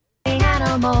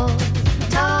animals,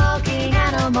 talking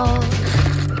animals.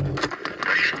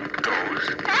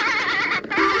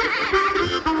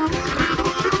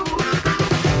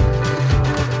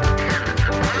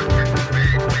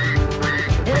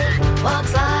 It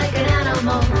walks like an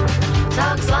animal,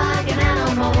 talks like an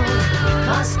animal,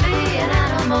 must be an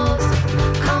animal.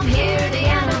 Come hear the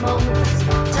animals,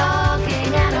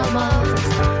 talking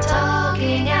animals,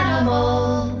 talking animals.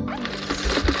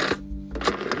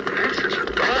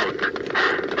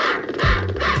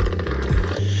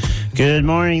 Good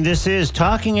morning. This is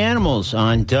Talking Animals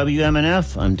on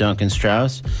WMNF. I'm Duncan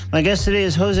Strauss. My guest today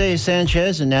is Jose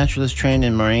Sanchez, a naturalist trained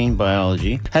in marine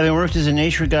biology. Having worked as a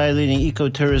nature guide leading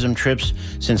ecotourism trips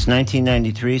since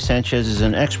 1993, Sanchez is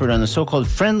an expert on the so-called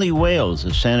friendly whales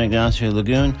of San Ignacio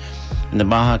Lagoon in the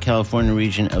Baja California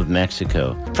region of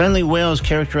Mexico. Friendly whales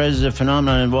characterizes a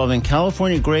phenomenon involving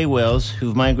California gray whales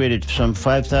who've migrated some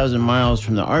 5,000 miles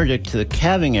from the Arctic to the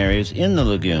calving areas in the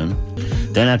lagoon.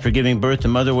 Then, after giving birth, the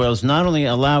mother whales not only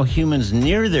allow humans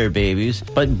near their babies,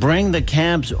 but bring the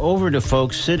calves over to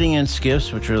folks sitting in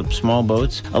skiffs, which are small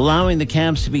boats, allowing the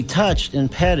calves to be touched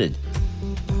and petted.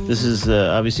 This is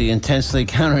obviously intensely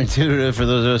counterintuitive for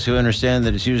those of us who understand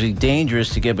that it's usually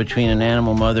dangerous to get between an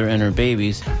animal mother and her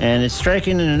babies. And it's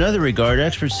striking in another regard.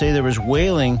 Experts say there was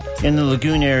whaling in the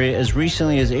lagoon area as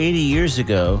recently as 80 years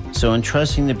ago. So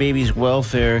entrusting the baby's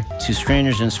welfare to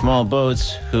strangers in small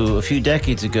boats who a few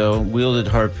decades ago wielded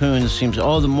harpoons seems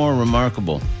all the more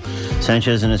remarkable.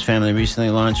 Sanchez and his family recently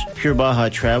launched Pure Baja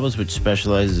Travels, which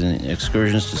specializes in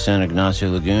excursions to San Ignacio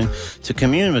Lagoon to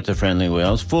commune with the friendly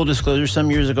whales. Full disclosure,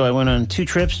 some years ago I went on 2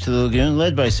 trips to the lagoon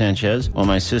led by Sanchez, while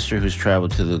my sister, who's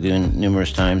traveled to the lagoon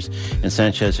numerous times, and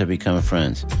Sanchez have become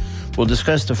friends. We'll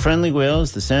discuss the friendly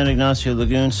whales, the San Ignacio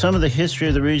Lagoon, some of the history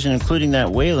of the region, including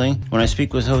that whaling, when I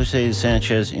speak with Jose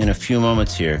Sanchez in a few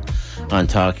moments here on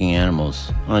Talking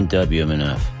Animals on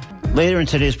WMNF. Later in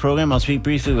today's program, I'll speak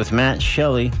briefly with Matt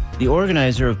Shelley, the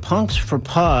organizer of Punks for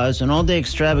Paws, an all-day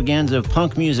extravaganza of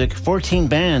punk music, 14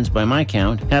 bands by my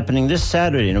count, happening this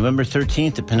Saturday, November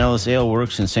 13th at Pinellas Ale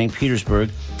Works in St. Petersburg,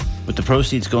 with the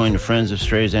proceeds going to Friends of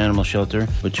Strays Animal Shelter,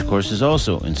 which of course is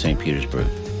also in St. Petersburg.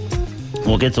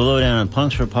 We'll get the lowdown on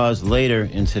Punks for Paws later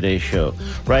in today's show.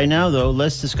 Right now, though,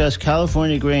 let's discuss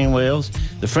California gray whales,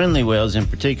 the friendly whales in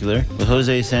particular, with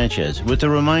Jose Sanchez, with a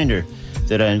reminder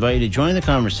that I invite you to join the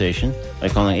conversation by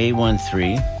calling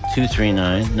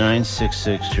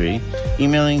 813-239-9663,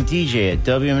 emailing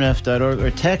dj@wmnf.org,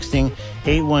 or texting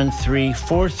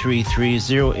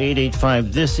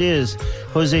 813-433-0885. This is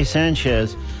Jose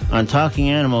Sanchez on Talking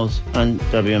Animals on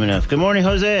WMNF. Good morning,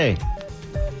 Jose.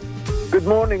 Good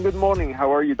morning.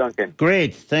 How are you, Duncan?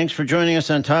 Great. Thanks for joining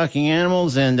us on Talking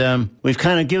Animals. And we've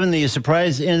kind of given the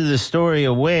surprise end of the story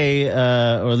away,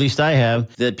 or at least I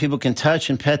have, that people can touch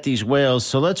and pet these whales.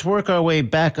 So let's work our way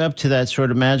back up to that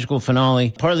sort of magical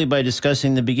finale, partly by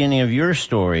discussing the beginning of your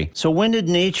story. So when did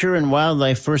nature and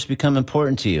wildlife first become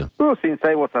important to you? Well, since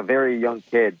I was a very young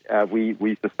kid, we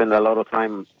used to spend a lot of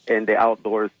time in the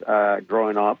outdoors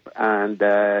growing up, and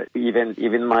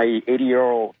even my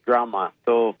 80-year-old grandma.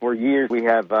 So for years we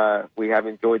have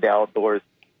enjoyed the outdoors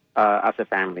as a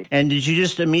family. And did you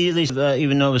just immediately,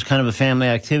 even though it was kind of a family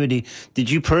activity, did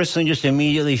you personally just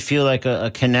immediately feel like a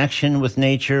connection with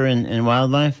nature and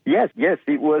wildlife? Yes.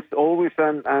 It was always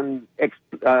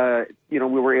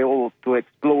we were able to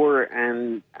explore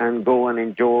and go and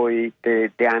enjoy the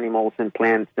animals and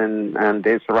plants and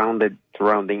the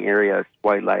surrounding areas,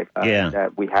 wildlife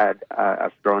that we had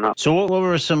as grown up. So what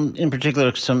were some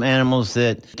animals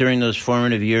that during those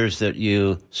formative years that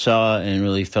you saw and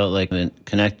really felt like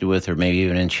connected with, or maybe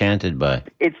even enchanted by?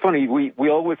 It's funny, we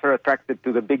always are attracted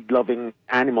to the big loving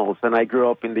animals, and I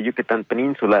grew up in the Yucatan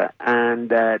Peninsula, and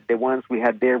the ones we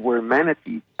had there were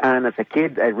manatees. And as a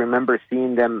kid, I remember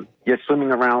seeing them just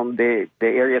swimming around the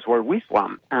areas where we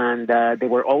swam, and they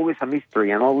were always a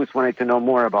mystery, and always wanted to know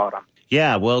more about them.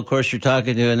 Yeah, well, of course, you're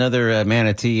talking to another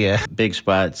manatee big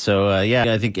spot. So,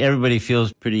 I think everybody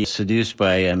feels pretty seduced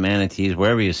by manatees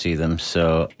wherever you see them.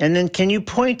 So, and then can you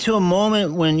point to a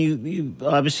moment when you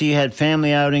obviously had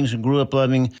family outings and grew up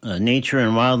loving nature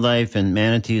and wildlife and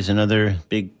manatees and other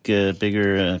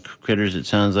bigger critters, it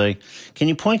sounds like. Can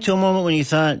you point to a moment when you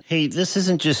thought, hey, this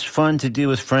isn't just fun to do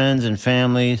with friends and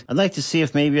families. I'd like to see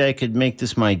if maybe I could make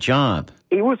this my job.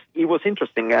 It was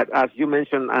interesting. As you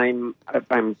mentioned, I'm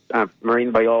a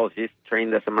marine biologist,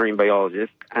 trained as a marine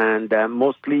biologist, and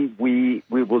mostly we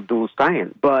will do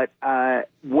science. But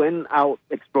when out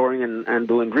exploring and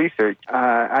doing research,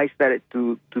 I started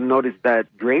to notice that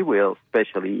gray whales,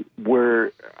 especially,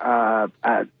 were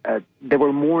they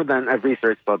were more than a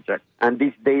research subject, and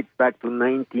this dates back to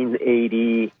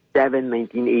 1987,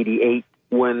 1988.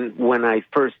 when I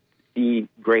first see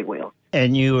gray whales.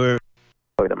 And you were,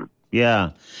 For them.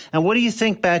 yeah. And what do you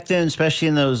think back then, especially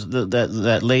in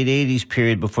that late 80s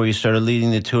period before you started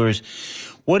leading the tours?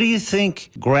 What do you think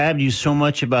grabbed you so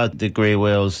much about the gray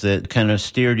whales that kind of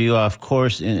steered you off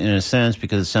course in a sense,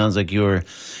 because it sounds like you were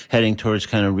heading towards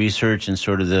kind of research and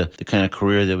sort of the kind of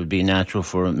career that would be natural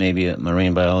for maybe a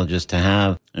marine biologist to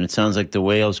have. And it sounds like the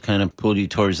whales kind of pulled you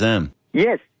towards them.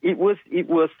 Yes, it was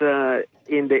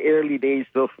in the early days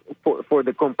for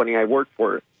the company I worked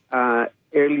for,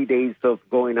 early days of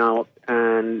going out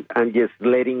and just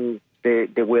letting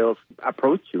the whales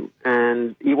approach you.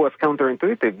 And it was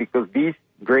counterintuitive because these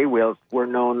gray whales were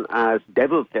known as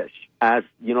devilfish, as,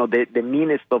 the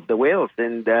meanest of the whales.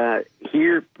 And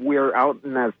here we're out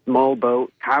in a small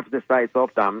boat, half the size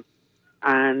of them,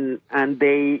 and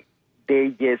they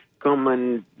just come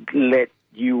and let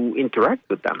you interact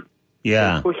with them.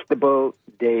 Yeah. They push the boat,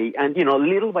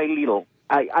 little by little.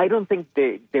 I don't think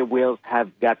the whales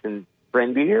have gotten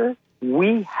friendlier.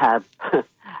 We have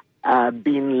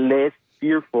been less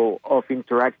fearful of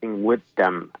interacting with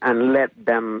them and let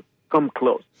them come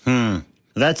close.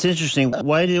 That's interesting.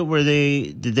 Why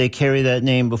did they carry that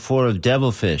name before of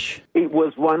devilfish? It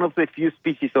was one of the few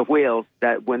species of whales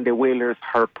that when the whalers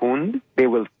harpooned, they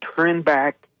will turn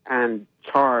back and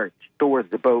charge towards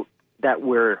the boat that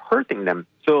were hurting them.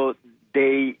 So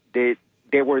they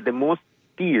were the most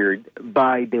feared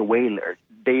by the whalers.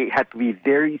 They had to be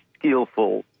very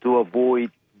skillful to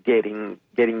avoid getting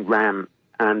rammed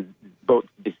and boats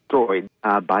destroyed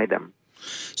by them.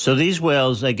 So these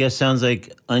whales, I guess, sounds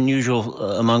like unusual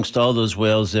amongst all those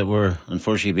whales that were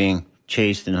unfortunately being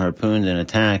chased and harpooned and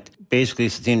attacked. Basically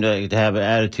seemed to have an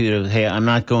attitude of, hey, I'm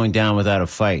not going down without a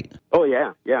fight. Oh,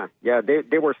 yeah.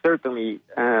 They were certainly,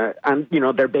 and,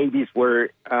 their babies were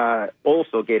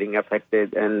also getting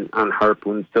affected and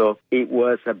harpooned. So it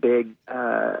was a big,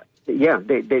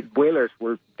 the whalers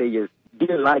they just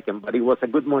didn't like him, but he was a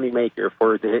good money maker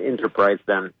for the enterprise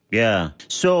then. Yeah.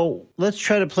 So let's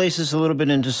try to place this a little bit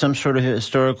into some sort of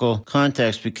historical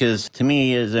context, because to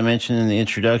me, as I mentioned in the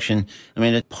introduction,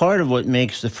 part of what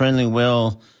makes the friendly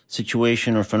whale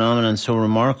situation or phenomenon so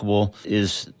remarkable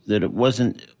is that it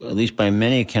wasn't, at least by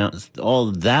many accounts,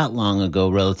 all that long ago,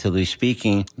 relatively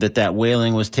speaking, that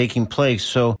whaling was taking place.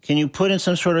 So can you put in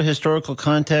some sort of historical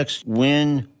context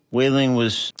when whaling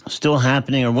was still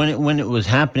happening, or when it was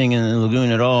happening in the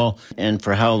lagoon at all, and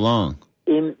for how long?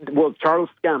 Charles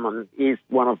Scammon is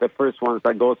one of the first ones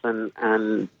that goes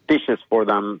and fishes for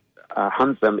them,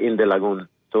 hunts them in the lagoon.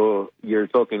 So you're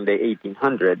talking the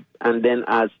 1800s. And then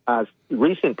as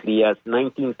recently as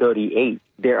 1938,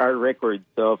 there are records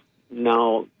of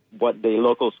now what the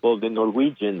locals call the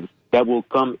Norwegians that will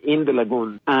come in the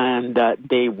lagoon and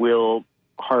they will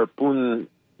harpoon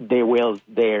the whales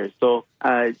there. So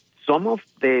some of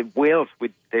the whales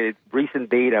with the recent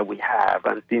data we have,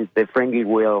 and since the friendly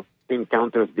whale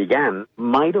encounters began,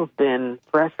 might have been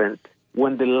present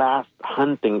when the last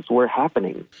huntings were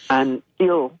happening. And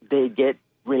still they get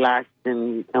relaxed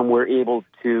and we're able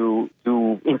to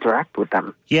interact with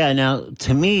them. Yeah, now,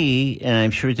 to me, and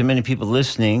I'm sure to many people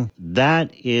listening,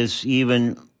 that is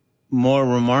even more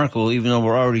remarkable, even though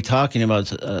we're already talking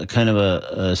about kind of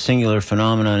a singular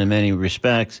phenomenon in many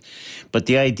respects. But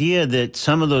the idea that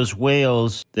some of those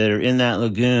whales that are in that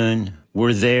lagoon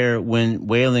were there when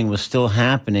whaling was still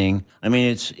happening,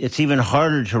 it's even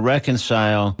harder to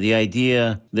reconcile the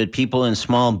idea that people in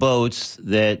small boats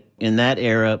that in that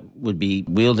era would be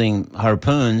wielding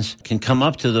harpoons can come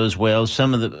up to those whales.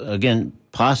 Some of the, again,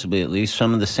 possibly at least,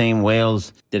 some of the same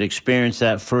whales that experience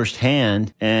that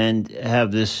firsthand and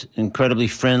have this incredibly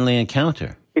friendly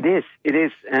encounter. It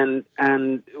is,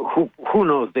 and who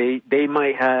knows? They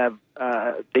might have,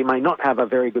 they might not have a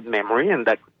very good memory, and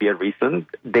that could be a reason.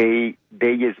 They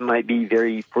just might be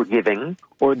very forgiving,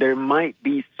 or there might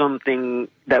be something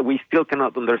that we still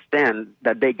cannot understand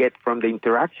that they get from the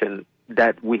interaction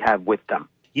that we have with them.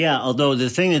 Yeah, although the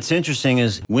thing that's interesting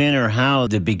is when or how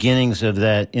the beginnings of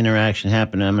that interaction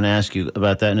happened. I'm going to ask you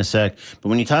about that in a sec. But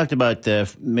when you talked about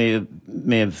may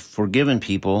have forgiven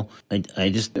people, I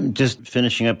just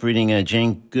finishing up reading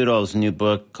Jane Goodall's new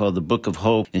book called The Book of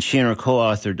Hope, and she and her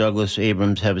co-author Douglas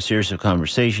Abrams have a series of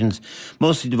conversations,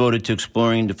 mostly devoted to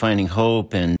exploring and defining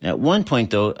hope. And at one point,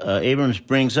 though, Abrams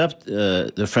brings up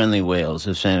the friendly whales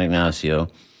of San Ignacio,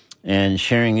 and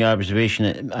sharing the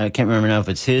observation. I can't remember now if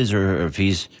it's his or if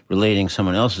he's relating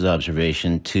someone else's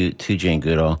observation to Jane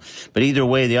Goodall. But either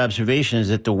way, the observation is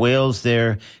that the whales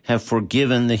there have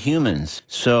forgiven the humans.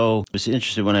 So I was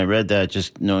interested when I read that,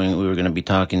 just knowing we were going to be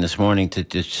talking this morning,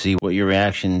 to see what your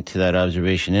reaction to that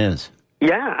observation is.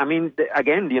 Yeah, I mean,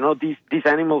 again, these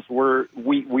animals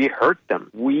we hurt them.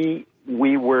 We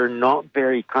were not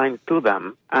very kind to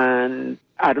them, and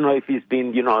I don't know if it's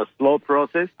been, a slow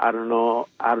process. I don't know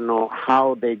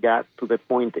how they got to the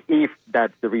point, if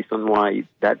that's the reason why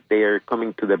that they're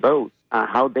coming to the boat,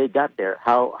 how they got there,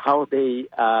 how they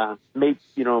made,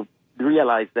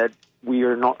 realize that we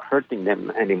are not hurting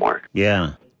them anymore.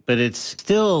 Yeah. But it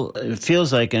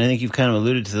feels like, and I think you've kind of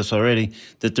alluded to this already,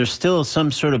 that there's still some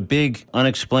sort of big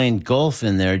unexplained gulf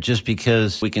in there, just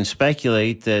because we can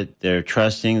speculate that they're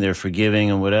trusting, they're forgiving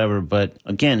and whatever. But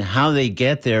again, how they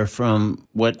get there from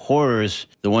what horrors,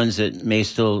 the ones that may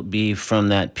still be from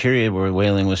that period where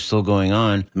whaling was still going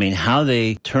on, I mean, how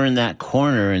they turn that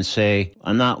corner and say,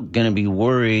 I'm not going to be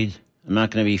worried, I'm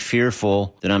not going to be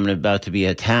fearful that I'm about to be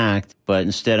attacked, but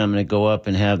instead I'm going to go up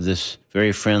and have this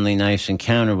very friendly, nice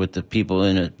encounter with the people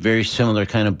in a very similar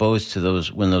kind of boats to those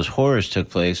when those horrors took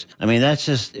place. I mean, it's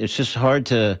just hard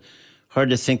to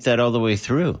think that all the way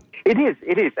through. It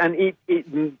is, and it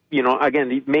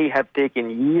again, it may have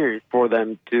taken years for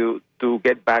them to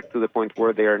get back to the point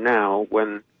where they are now.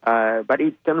 But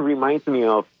it kind of reminds me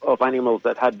of animals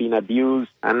that have been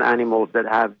abused and animals that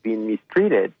have been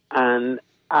mistreated, and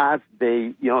as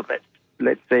they,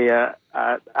 let's say a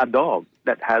dog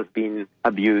that has been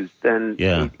abused, and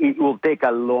it will take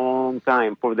a long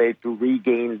time for they to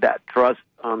regain that trust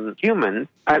on humans,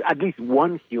 at least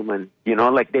one human,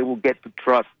 like they will get to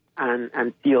trust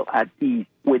and feel at ease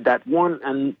with that one,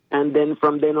 and then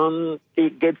from then on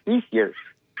it gets easier.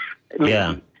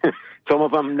 Yeah. Some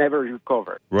of them never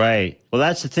recover. Right. Well,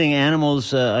 that's the thing.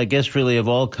 Animals, I guess, really of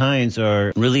all kinds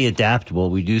are really adaptable.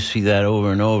 We do see that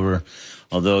over and over.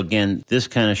 Although, again, this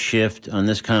kind of shift on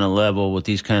this kind of level with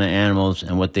these kind of animals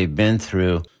and what they've been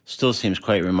through still seems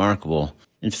quite remarkable.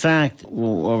 In fact,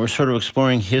 while we're sort of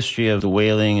exploring history of the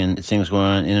whaling and things going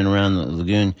on in and around the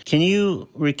lagoon, can you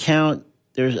recount,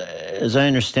 as I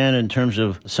understand it, in terms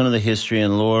of some of the history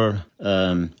and lore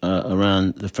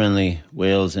around the friendly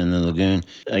whales in the lagoon,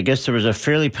 I guess there was a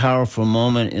fairly powerful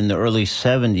moment in the early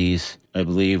 70s, I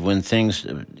believe, when things,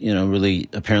 really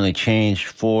apparently changed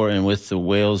for and with the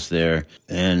whales there.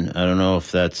 And I don't know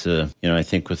if that's, I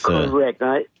think with the... Correct.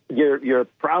 You're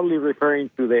probably referring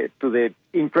to the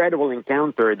incredible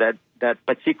encounter that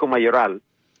Pachico Mayoral...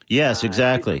 Yes,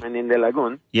 exactly. And in the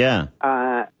lagoon,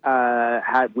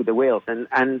 had with the whales,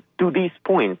 and to this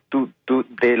point, to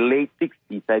the late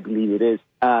 60s, I believe it is,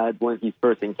 when his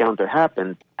first encounter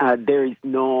happened. There is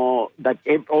all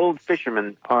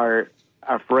fishermen are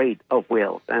afraid of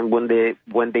whales, and when they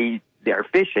are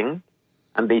fishing,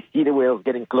 and they see the whales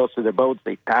getting close to the boats,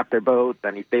 they tap their boats,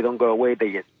 and if they don't go away,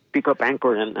 they just pick up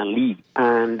anchor and leave.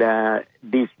 And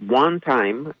this one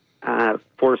time,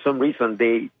 for some reason,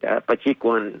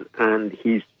 Pachico and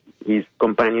his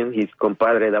companion, his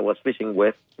compadre that was fishing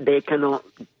with, they cannot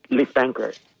lift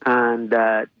anchor, and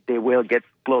the whale gets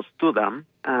close to them,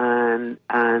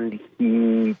 and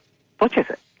he touches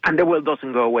it, and the whale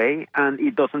doesn't go away, and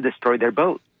it doesn't destroy their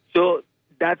boat. So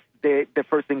that's the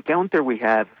first encounter we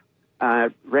have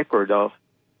record of.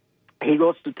 He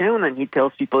goes to town and he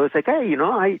tells people, it's like, hey,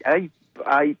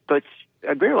 I touched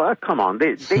a gorilla. Come on,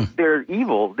 they're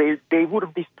evil. They would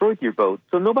have destroyed your boat.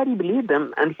 So nobody believed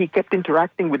them, and he kept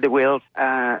interacting with the whales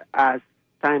as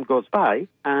time goes by,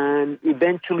 and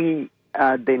eventually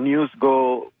the news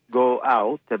go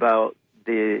out about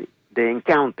the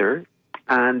encounter,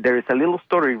 and there is a little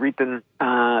story written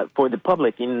for the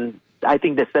public in, I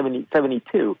think, the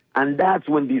 72, and that's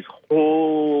when this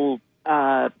whole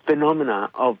phenomena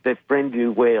of the friendly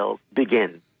whales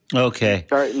begin. Okay.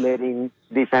 Start letting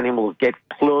these animals get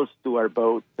close to our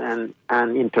boats and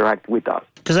interact with us.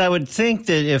 Because I would think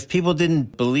that if people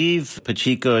didn't believe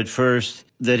Pachico at first,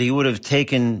 that he would have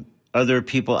taken other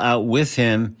people out with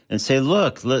him and say,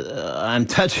 look, I'm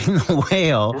touching the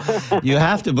whale. You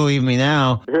have to believe me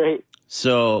now. Right.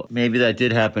 So maybe that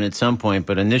did happen at some point,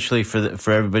 but initially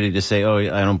for everybody to say, oh,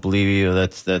 I don't believe you,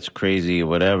 that's crazy or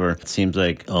whatever, it seems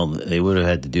like all they would have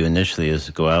had to do initially is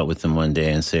go out with them one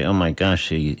day and say, oh my gosh,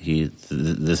 this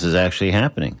is actually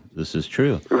happening. This is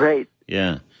true. Right.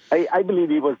 Yeah. I believe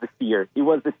it was the fear. It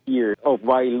was the fear of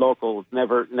why locals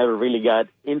never really got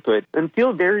into it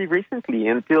until very recently,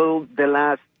 until the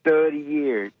last 30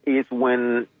 years is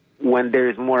when there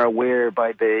is more aware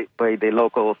by the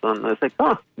locals, and it's like,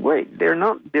 oh wait, they're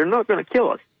not going to kill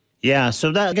us. Yeah,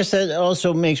 so I guess that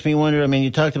also makes me wonder. I mean, you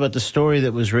talked about the story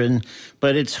that was written,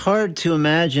 but it's hard to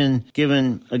imagine,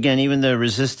 given again even the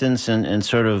resistance and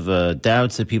sort of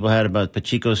doubts that people had about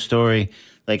Pachico's story,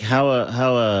 like how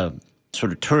a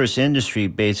sort of tourist industry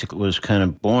basically was kind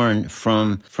of born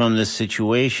from this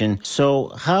situation. So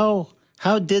how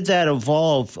How did that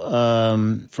evolve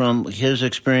from his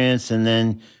experience, and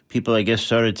then people, I guess,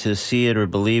 started to see it or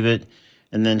believe it?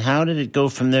 And then how did it go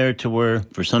from there to where,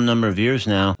 for some number of years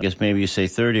now, I guess maybe you say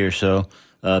 30 or so,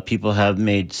 people have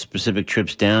made specific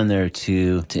trips down there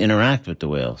to interact with the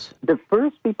whales? The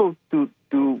first people to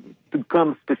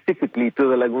come specifically to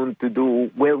the lagoon to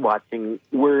do whale watching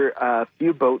were a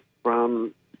few boats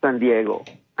from San Diego,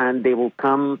 and they will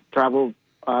travel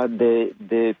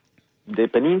the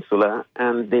peninsula,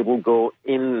 and they will go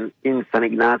in San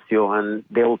Ignacio, and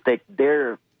they will take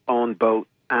their own boat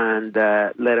and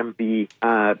let them be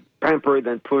pampered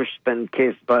and pushed and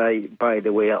kissed by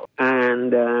the whale.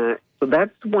 And so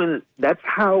that's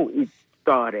how it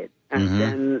started. And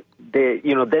then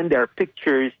then there are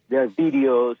pictures, there are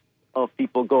videos of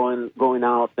people going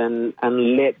out and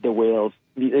let the whales.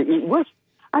 It was,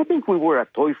 I think we were a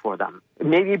toy for them.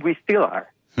 Maybe we still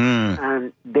are.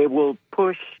 And they will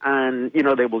push, and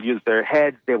they will use their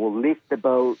heads, they will lift the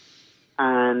boat,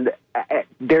 and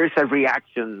there's a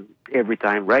reaction every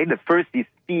time, right? The first is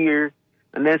fear,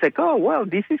 and then it's like, oh well,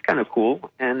 this is kind of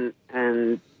cool, and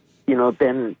then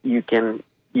you can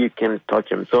touch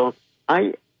them. So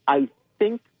I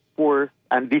think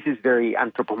and this is very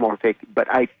anthropomorphic,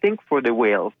 but I think for the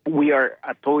whales, we are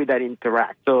a toy that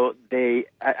interacts. So they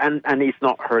and it's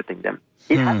not hurting them.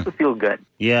 It has to feel good.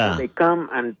 Yeah. So they come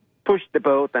and push the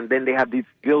boat, and then they have these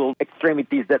little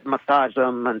extremities that massage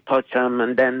them and touch them,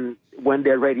 and then when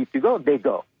they're ready to go, they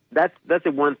go. That's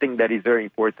the one thing that is very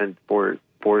important for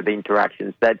the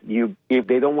interactions. That if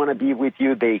they don't want to be with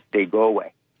you, they go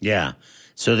away. Yeah.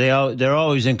 So they're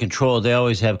always in control. They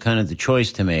always have kind of the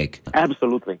choice to make.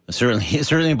 Absolutely.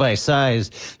 Certainly by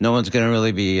size, no one's going to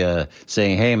really be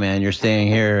saying, hey, man, you're staying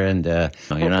here and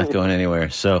you're not going anywhere.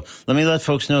 So let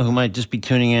folks know who might just be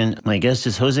tuning in. My guest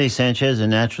is Jose Sanchez, a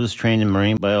naturalist trained in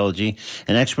marine biology,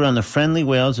 an expert on the friendly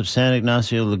whales of San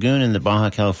Ignacio Lagoon in the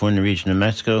Baja California region of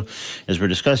Mexico. As we're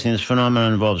discussing, this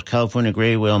phenomenon involves California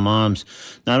gray whale moms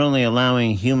not only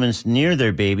allowing humans near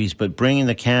their babies, but bringing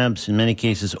the calves, in many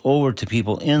cases, over to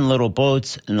people in little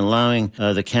boats and allowing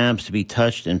the calves to be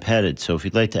touched and petted. So if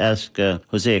you'd like to ask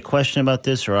Jose a question about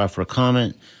this or offer a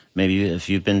comment, maybe if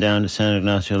you've been down to San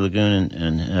Ignacio Lagoon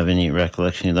and have any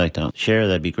recollection you'd like to share,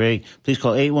 that'd be great. Please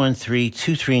call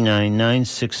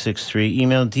 813-239-9663,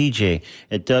 email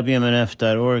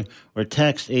dj@wmnf.org, or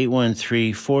text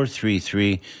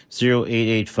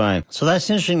 813-433-0885. So that's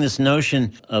interesting, this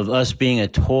notion of us being a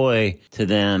toy to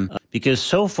them, because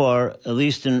so far, at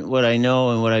least in what I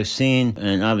know and what I've seen,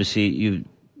 and obviously you've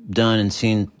done and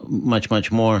seen much,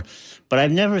 much more, but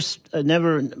I've never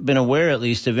been aware, at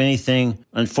least, of anything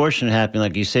unfortunate happening.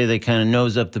 Like you say, they kind of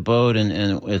nose up the boat, and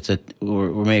it's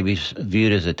or maybe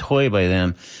viewed as a toy by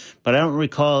them. But I don't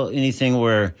recall anything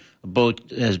where a boat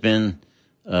has been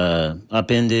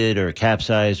upended or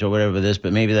capsized or whatever this.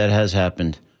 But maybe that has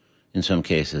happened in some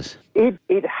cases.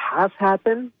 It has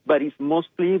happened, but it's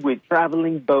mostly with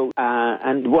traveling boats.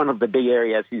 And one of the big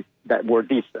areas where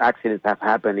these accidents have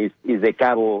happened is the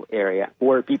Cabo area,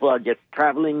 where people are just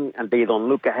traveling and they don't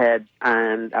look ahead,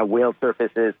 and a whale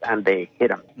surfaces and they hit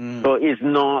them. So it's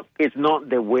not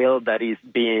the whale that is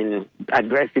being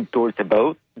aggressive towards the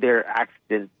boat. They're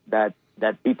accidents that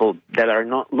people that are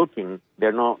not looking,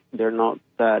 that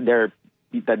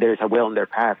there's a whale in their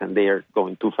path and they are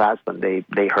going too fast and they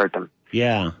hurt them.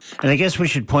 Yeah, and I guess we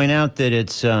should point out that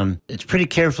it's pretty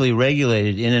carefully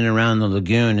regulated in and around the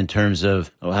lagoon in terms of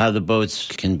how the boats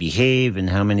can behave and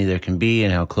how many there can be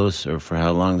and how close or for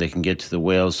how long they can get to the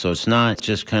whales. So it's not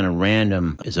just kind of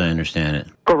random, as I understand it.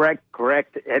 Correct.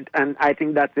 And I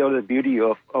think that's the other beauty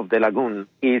of the lagoon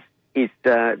is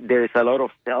there's a lot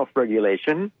of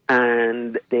self-regulation,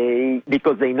 and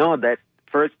because they know that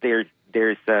first there's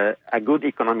a good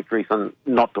economic reason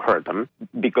not to hurt them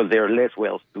because there are less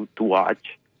whales to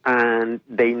watch. And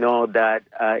they know that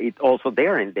it's also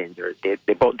they're in danger,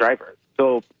 the boat drivers.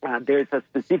 So there's a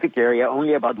specific area,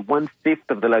 only about 1/5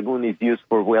 of the lagoon is used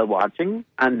for whale watching,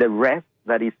 and the rest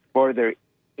that is further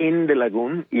in the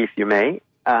lagoon, if you may,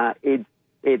 it's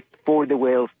for the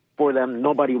whales, for them.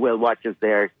 Nobody whale watches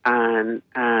there, and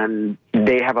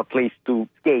they have a place to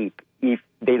escape if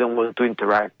they don't want to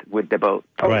interact with the boat,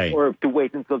 or to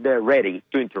wait until they're ready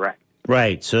to interact.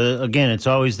 Right. So, again, it's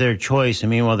always their choice. And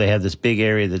meanwhile, they have this big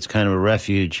area that's kind of a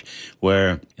refuge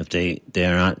where if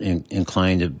they're not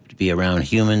inclined to be around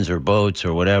humans or boats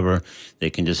or whatever, they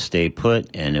can just stay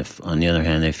put. And if, on the other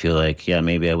hand, they feel like, yeah,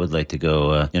 maybe I would like to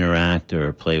go interact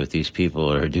or play with these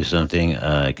people or do something,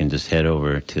 I can just head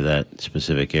over to that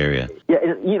specific area. Yeah,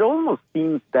 it almost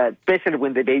seems that, especially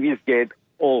when the babies get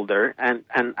older, and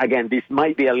again, this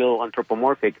might be a little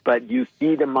anthropomorphic, but you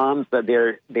see the moms that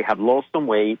they have lost some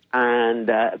weight,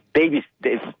 and babies,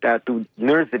 to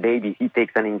nurse the baby, he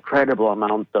takes an incredible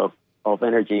amount of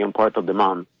energy on part of the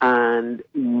mom. And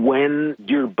when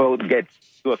your boat gets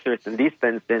to a certain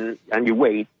distance and you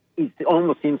wait, it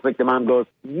almost seems like the mom goes,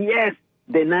 yes,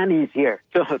 the nanny is here.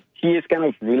 So she is kind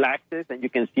of relaxes, and you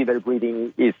can see their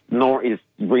breathing is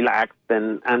relaxed,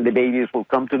 and the babies will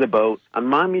come to the boat. And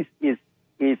mom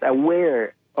is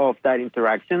aware of that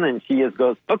interaction, and she just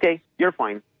goes, okay, you're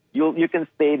fine. You can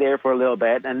stay there for a little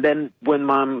bit. And then when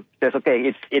mom says,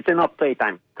 okay, it's enough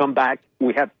playtime, come back,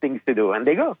 we have things to do, and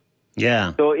they go.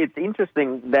 Yeah. So it's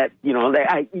interesting that,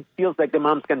 it feels like the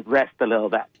moms can rest a little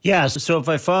bit. Yeah. So if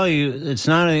I follow you, it's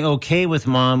not only okay with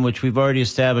mom, which we've already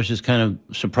established is kind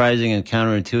of surprising and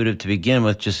counterintuitive to begin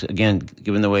with, just, again,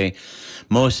 given the way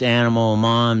most animal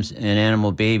moms and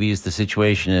animal babies, the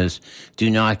situation is, do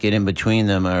not get in between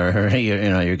them, or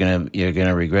you're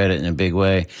gonna regret it in a big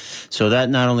way. So that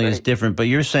not only is different, but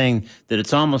you're saying that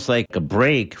it's almost like a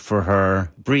break for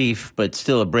her, brief, but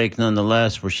still a break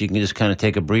nonetheless, where she can just kind of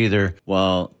take a breather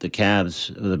while the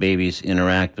calves, the babies,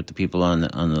 interact with the people on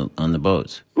the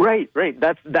boats. Right.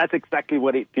 That's exactly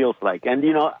what it feels like. And,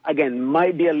 again,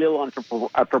 might be a little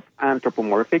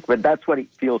anthropomorphic, but that's what it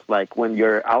feels like when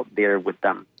you're out there with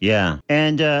them. Yeah.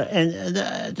 And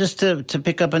just to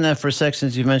pick up on that for a sec,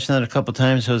 since you mentioned that a couple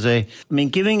times, Jose, I mean,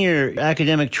 giving your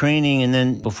academic training and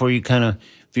then before you kind of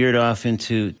veered off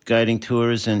into guiding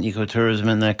tours and ecotourism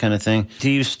and that kind of thing, do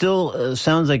you still,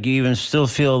 sounds like you even still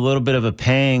feel a little bit of a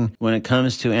pang when it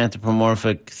comes to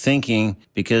anthropomorphic thinking,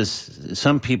 because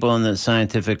some people in the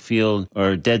scientific field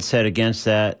are dead set against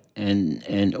that.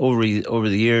 And over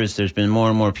the years, there's been more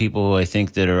and more people who I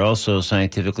think that are also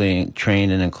scientifically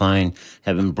trained and inclined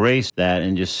have embraced that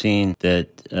and just seen that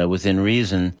within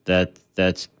reason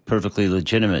that's perfectly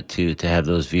legitimate to have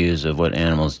those views of what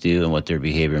animals do and what their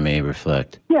behavior may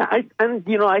reflect. Yeah,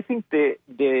 I think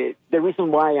the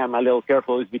reason why I'm a little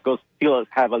careful is because still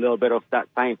have a little bit of that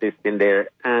scientist in there,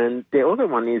 and the other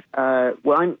one is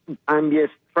I'm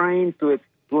just trying to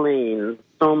explain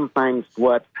sometimes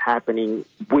what's happening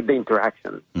with the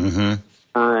interaction,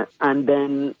 and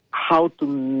then how to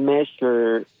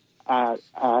measure.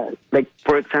 Like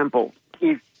for example,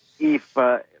 if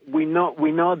we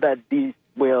know that these.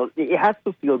 Well, it has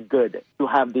to feel good to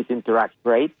have this interaction,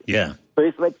 right? Yeah. So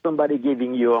it's like somebody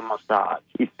giving you a massage.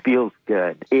 It feels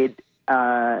good.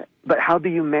 But how do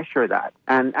you measure that?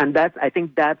 And I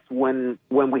think that's when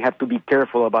we have to be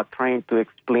careful about trying to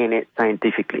explain it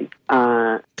scientifically.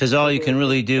 Because all you can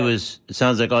really do is, it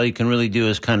sounds like all you can really do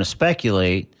is kind of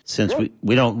speculate, since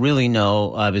we don't really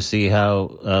know, obviously,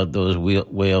 how those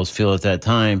whales feel at that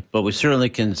time. But we certainly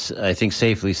can, I think,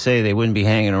 safely say they wouldn't be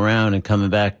hanging around and coming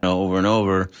back over and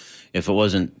over if it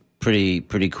wasn't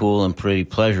pretty cool and pretty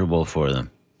pleasurable for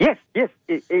them. Yes.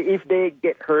 If they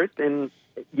get hurt, and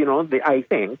I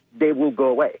think they will go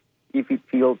away if it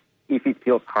feels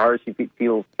harsh, if it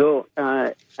feels so.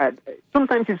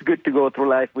 Sometimes it's good to go through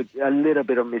life with a little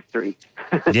bit of mystery.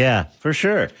 Yeah, for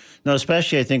sure. No,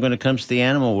 especially I think when it comes to the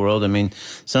animal world. I mean,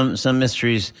 some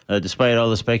mysteries, despite all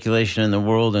the speculation in the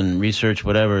world and research,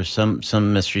 whatever, some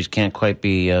mysteries can't quite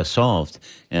be solved,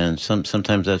 and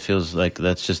sometimes that feels like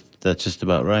that's just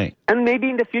about right. And maybe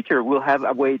in the future we'll have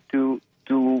a way to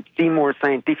see more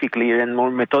scientifically and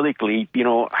more methodically,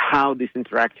 how these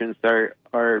interactions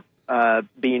are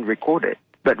being recorded.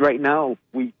 But right now,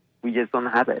 we just don't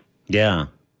have it. Yeah.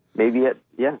 Maybe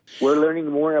we're learning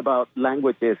more about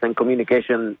languages and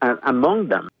communication among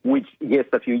them, which just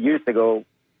a few years ago,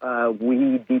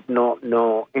 we did not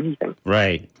know anything.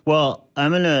 Right. Well,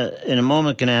 I'm in a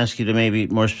moment, going to ask you to maybe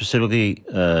more specifically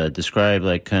describe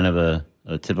like kind of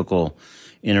a typical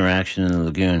interaction in the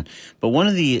lagoon. But one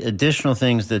of the additional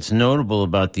things that's notable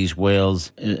about these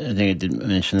whales, I think I did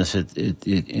mention this at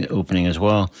opening as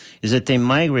well, is that they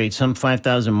migrate some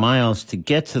 5,000 miles to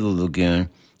get to the lagoon.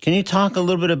 Can you talk a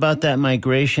little bit about that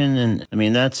migration? And I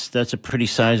mean, that's a pretty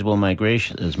sizable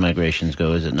migration as migrations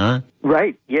go, is it not?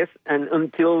 Right, yes. And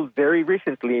until very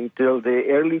recently, until the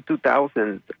early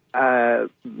 2000s,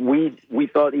 we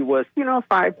thought it was,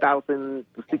 5,000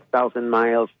 to 6,000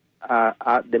 miles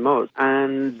at the most.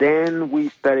 And then we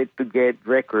started to get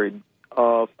records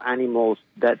of animals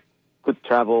that could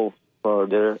travel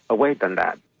further away than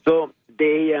that. So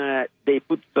they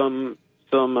put some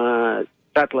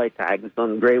satellite tags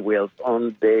on gray whales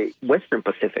on the Western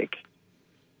Pacific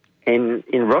in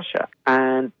Russia.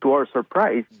 And to our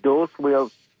surprise, those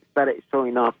whales started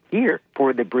showing up here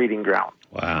for the breeding ground.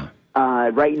 Wow.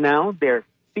 Right now, there are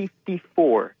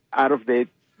 54 out of the,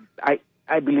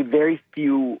 I believe, very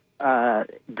few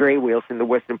gray whales in the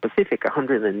Western Pacific,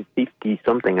 150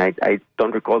 something. I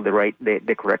don't recall the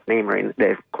correct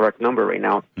number right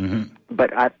now. Mm-hmm.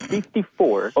 But at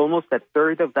 54, almost a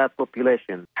third of that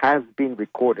population has been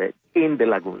recorded in the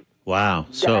lagoon. Wow.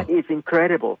 That is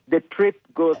incredible. The trip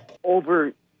goes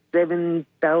over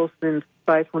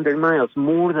 7,500 miles,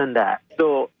 more than that.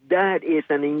 So that is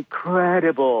an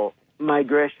incredible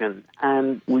migration,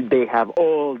 and they have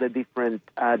all the different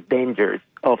dangers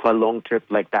of a long trip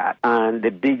like that. And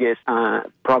the biggest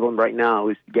problem right now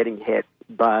is getting hit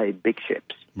by big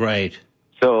ships. Right.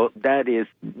 So that is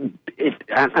it,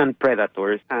 and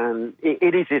predators, and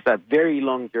it is a very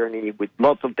long journey with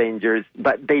lots of dangers,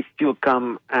 but they still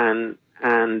come and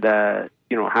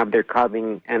have their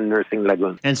calving and nursing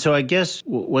lagoon. And so I guess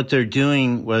what they're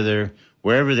doing,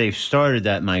 wherever they've started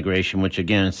that migration, which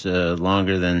again is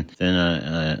longer than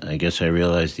I guess I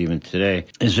realized even today,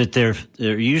 is that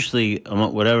they're usually,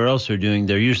 whatever else they're doing,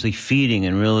 they're usually feeding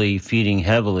and really feeding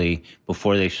heavily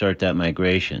before they start that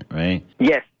migration, right?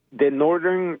 Yes, the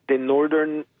northern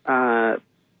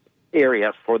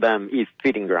areas for them is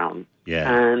feeding ground.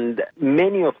 Yeah. And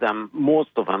most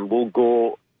of them will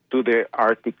go to the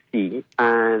Arctic Sea,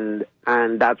 and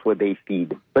that's where they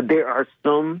feed. But there are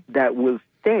some that will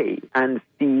stay and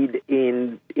feed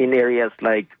in areas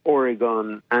like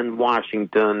Oregon and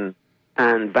Washington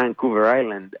and Vancouver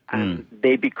Island, and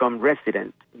they become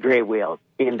resident gray whales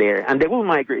in there, and they will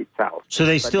migrate south. So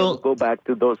they will go back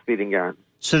to those feeding grounds.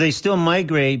 So they still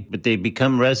migrate, but they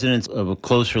become residents of a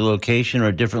closer location or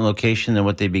a different location than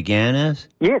what they began as?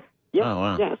 Yes. Yeah. Oh,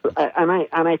 wow. Yeah. So,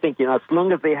 and I think, as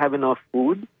long as they have enough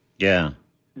food, yeah,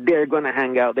 they're going to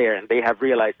hang out there, and they have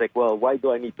realized, why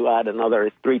do I need to add another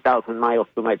 3,000 miles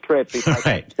to my trip if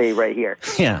I can stay right here?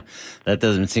 Yeah, that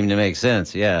doesn't seem to make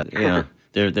sense. Yeah,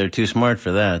 they're too smart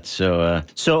for that. So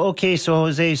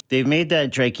Jose, they've made that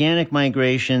gigantic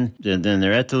migration. Then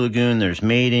they're at the lagoon. There's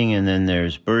mating, and then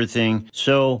there's birthing.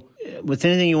 So, with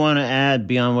anything you want to add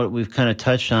beyond what we've kind of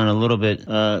touched on a little bit,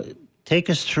 take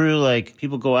us through.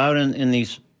 People go out in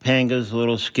these pangas,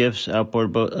 little skiffs,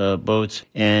 outboard boats,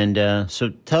 and so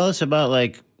tell us about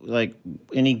like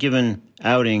any given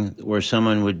outing where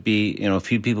someone would be, a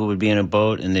few people would be in a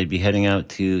boat and they'd be heading out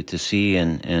to sea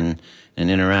and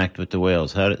interact with the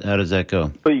whales. How does that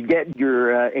go? So you get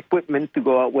your equipment to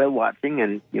go out whale watching,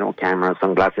 and cameras,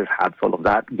 sunglasses, hats, all of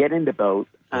that. Get in the boat,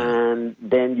 and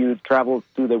then you travel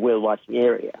to the whale watching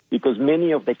area, because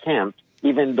many of the camps,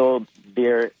 even though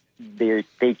they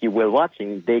take you whale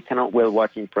watching, they cannot whale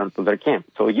watch in front of their camp.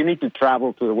 So you need to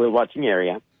travel to the whale watching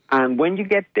area. And when you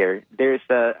get there, there's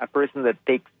a person that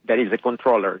is a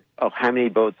controller of how many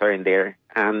boats are in there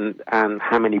and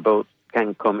how many boats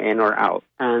can come in or out.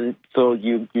 And so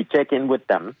you check in with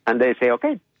them, and they say,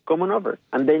 okay, come on over.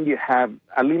 And then you have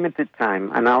a limited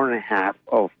time, an hour and a half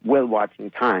of whale watching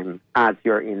time as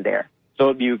you're in there.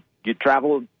 So you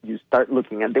travel, you start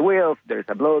looking at the whales. There's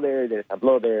a blow there, there's a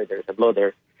blow there, there's a blow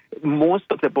there. Most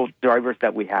of the boat drivers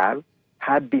that we have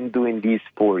been doing this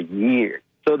for years.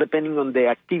 So depending on the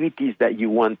activities that you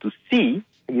want to see,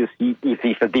 you see if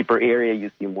it's a deeper area,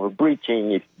 you see more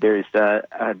breaching. If there's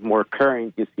a more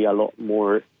current, you see a lot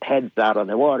more heads out of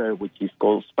the water, which is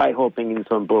called spy hopping in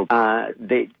some books.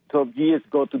 So you just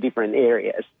go to different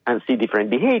areas and see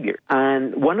different behavior.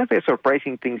 And one of the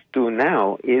surprising things too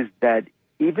now is that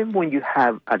even when you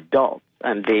have adults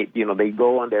and they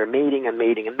go on their mating,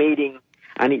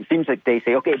 and it seems like they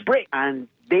say, okay, break, and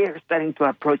they're starting to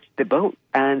approach the boat.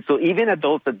 And so even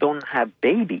adults that don't have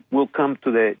baby will come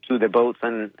to the boats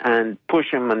and push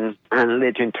them and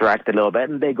let you interact a little bit,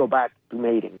 and they go back to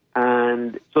mating.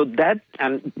 And so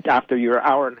and after your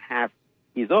hour and a half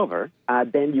is over,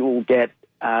 then you will get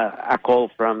a call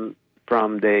from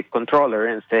the controller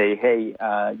and say, hey,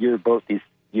 your boat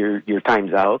your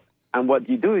time's out. And what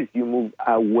you do is you move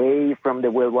away from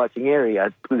the whale watching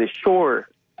area to the shore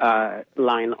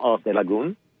line of the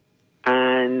lagoon,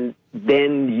 and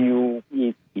then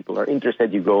if people are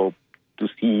interested, you go to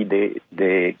see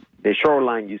the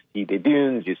shoreline, you see the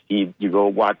dunes, you go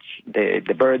watch the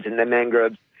birds in the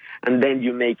mangroves, and then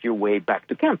you make your way back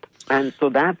to camp. And so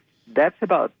that's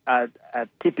about a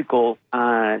typical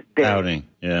day. Outing,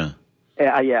 yeah.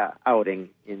 Outing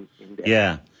in there.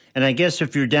 Yeah. And I guess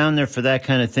if you're down there for that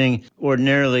kind of thing,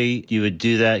 ordinarily you would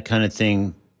do that kind of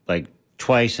thing like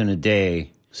twice in a day.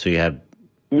 So you have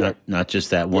not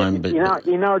just that one, but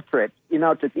in our trips,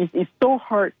 it's so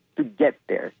hard to get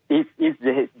there. It's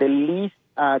the least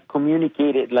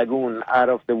communicated lagoon out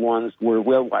of the ones where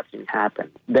whale watching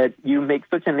happens. That you make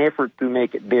such an effort to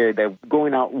make it there that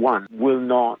going out one will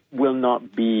not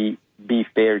be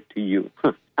fair to you.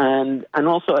 And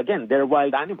also, again, they're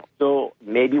wild animals. So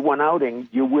maybe one outing,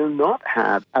 you will not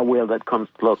have a whale that comes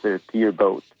closer to your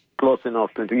boat, close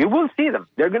enough to you. will see them.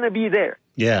 They're going to be there.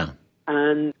 Yeah.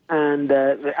 And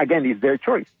again, it's their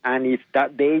choice. And if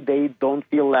that day they don't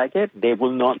feel like it, they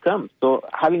will not come. So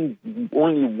having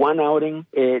only one outing,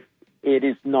 it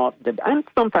is not the. And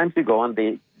sometimes you go and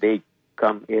they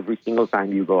come every single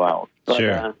time you go out. But,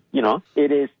 sure.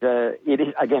 It is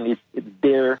again, it's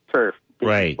their turf. It's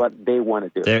right. What they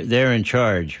want to do. They're in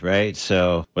charge, right?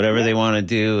 So whatever they want to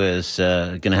do is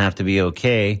going to have to be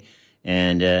okay.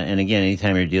 And again,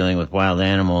 anytime you're dealing with wild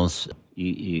animals,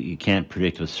 you can't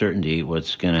predict with certainty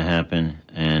what's going to happen.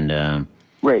 And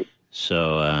right.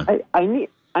 So I need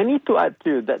to add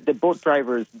too that the boat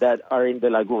drivers that are in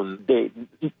the lagoon, they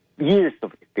years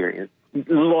of experience,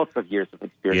 lots of years of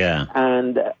experience. Yeah.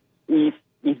 And if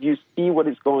you see what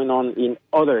is going on in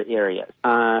other areas,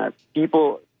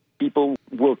 people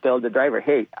will tell the driver,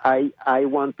 "Hey, I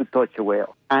want to touch a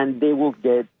whale," and they will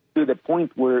get to the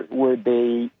point where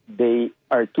they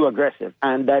are too aggressive,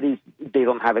 and that is they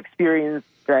don't have experience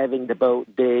driving the boat.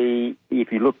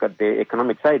 If you look at the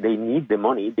economic side, they need the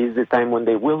money. This is the time when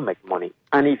they will make money.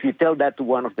 And if you tell that to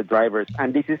one of the drivers,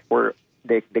 and this is for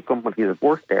the company that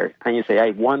works there, and you say,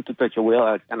 "I want to touch a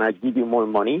whale, and I give you more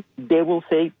money," they will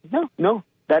say, "No,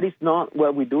 that is not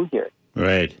what we do here."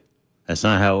 Right. That's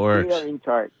not how it works. We are in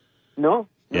charge. No.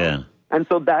 Yeah. And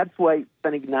so that's why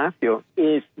San Ignacio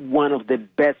is one of the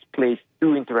best places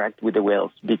to interact with the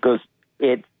whales, because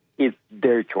it's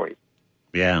their choice.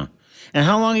 Yeah. And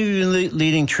how long have you been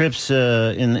leading trips to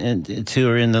or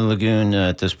in the lagoon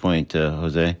at this point,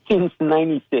 Jose? Since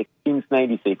 96.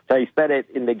 I started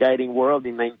in the guiding world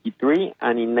in 93,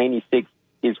 and in 96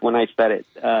 is when I started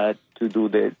to do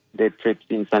the trips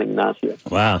in San Ignacio.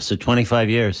 Wow. So 25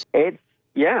 years.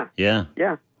 Yeah.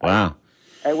 Wow.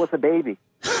 I was a baby.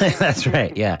 That's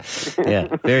right. Yeah.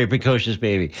 Very precocious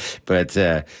baby. But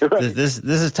this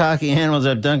is Talking Animals.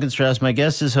 I'm Duncan Strauss. My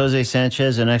guest is Jose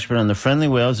Sanchez, an expert on the friendly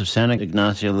whales of San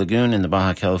Ignacio Lagoon in the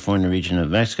Baja California region of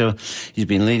Mexico. He's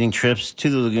been leading trips to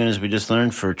the lagoon, as we just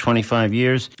learned, for 25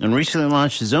 years, and recently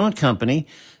launched his own company,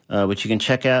 which you can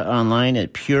check out online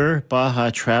at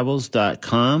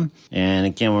purebahatravels.com. And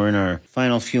again, we're in our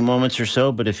final few moments or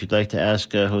so, but if you'd like to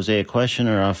ask Jose a question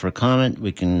or offer a comment,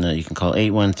 you can call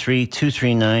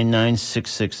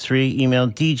 813-239-9663, email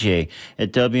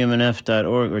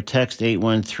dj@wmnf.org, or text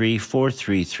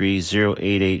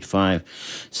 813-433-0885.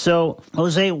 So,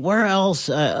 Jose, where else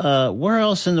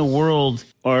in the world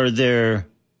are there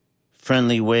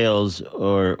friendly whales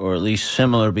or at least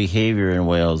similar behavior in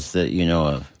whales that you know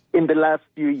of? In the last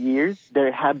few years,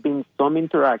 there have been some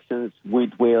interactions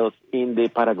with whales in the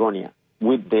Patagonia,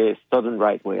 with the southern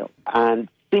right whale. And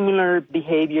similar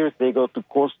behaviors, they go to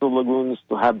coastal lagoons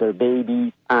to have their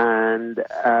babies. And,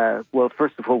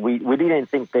 first of all, we didn't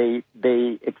think they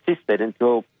existed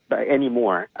until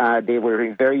anymore. They were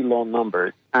in very low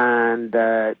numbers. And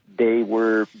Dr.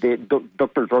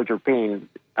 Roger Payne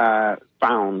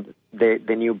found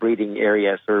the new breeding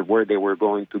areas, or where they were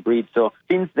going to breed. So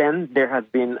since then, there has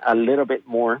been a little bit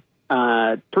more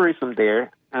tourism there,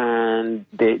 and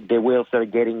the whales are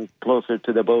getting closer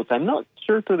to the boats. I'm not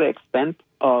sure to the extent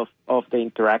of the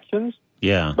interactions,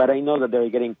 but I know that they're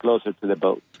getting closer to the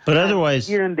boat. But otherwise...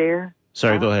 Here and there...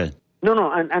 Sorry, go ahead. No,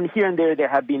 and here and there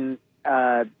have been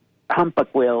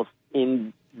humpback whales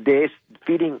in the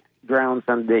feeding grounds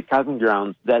and the calving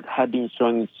grounds that have been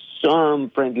showing some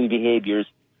friendly behaviors,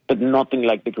 but nothing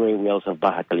like the gray whales of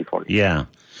Baja California. Yeah.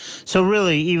 So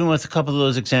really, even with a couple of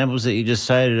those examples that you just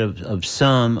cited of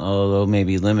some, although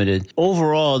maybe limited,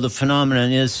 overall, the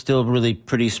phenomenon is still really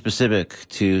pretty specific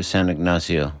to San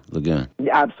Ignacio Lagoon.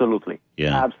 Yeah, absolutely.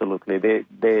 Yeah. Absolutely.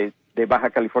 The Baja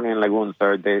Californian lagoons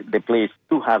are the place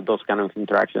to have those kind of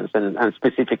interactions, and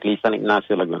specifically San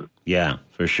Ignacio Lagoon. Yeah,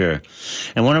 for sure.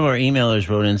 And one of our emailers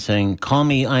wrote in saying, "Call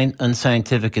me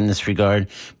unscientific in this regard,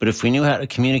 but if we knew how to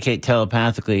communicate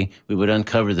telepathically, we would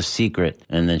uncover the secret."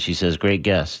 And then she says, "Great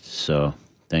guest." So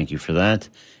thank you for that.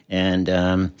 And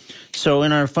so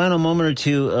in our final moment or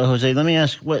two, Jose, let me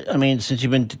ask, since you've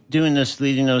been doing this,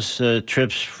 leading those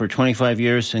trips for 25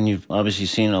 years, and you've obviously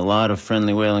seen a lot of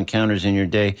friendly whale encounters in your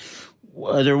day,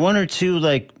 are there one or two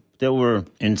that were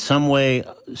in some way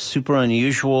super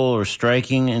unusual or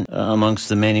striking amongst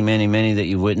the many, many, many that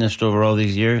you've witnessed over all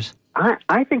these years?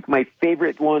 I think my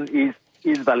favorite one is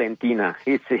Valentina.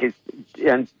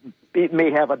 And it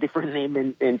may have a different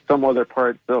name in some other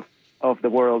parts of the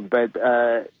world, but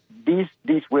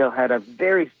this whale had a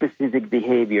very specific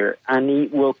behavior, and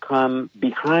it will come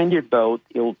behind your boat,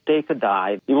 it will take a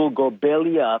dive, it will go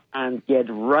belly up and get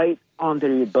right under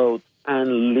your boat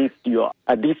and lift you up.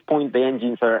 At this point, the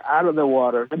engines are out of the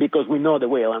water because we know the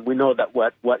whale and we know that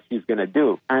what she's going to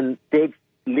do. And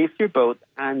lifts your boat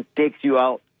and takes you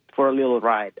out for a little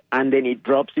ride. And then it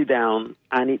drops you down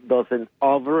and it does it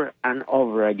over and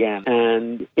over again.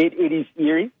 And it is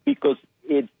eerie because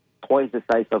it's twice the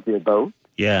size of your boat.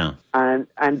 Yeah. And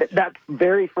that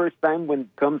very first time when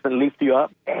it comes and lifts you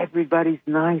up, everybody's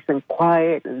nice and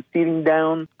quiet and sitting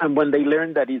down. And when they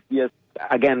learn that it's just,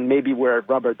 again, maybe we're a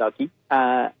rubber ducky,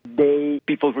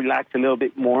 people relax a little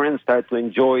bit more and start to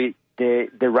enjoy the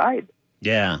ride.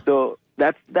 Yeah. So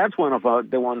that's one of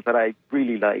the ones that I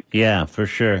really like. Yeah, for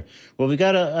sure. Well, I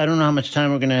don't know how much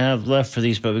time we're going to have left for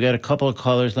these, but we got a couple of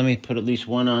callers. Let me put at least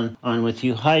one on with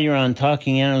you. Hi, you're on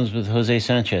Talking Animals with Jose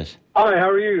Sanchez. Hi, how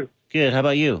are you? Good. How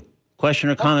about you? Question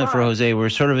or comment for Jose? We're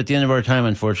sort of at the end of our time,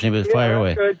 unfortunately, but fire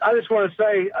away. Good. I just want to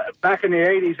say, back in the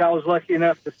 80s, I was lucky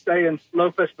enough to stay in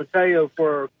Lopez Mateo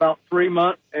for about 3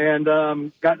 months and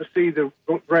got to see the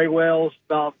gray whales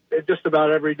just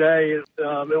about every day.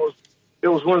 It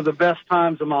was one of the best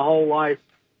times of my whole life.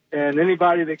 And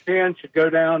anybody that can should go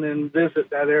down and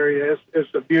visit that area.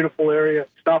 It's a beautiful area.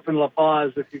 Stop in La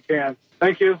Paz if you can.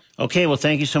 Thank you. Okay, well,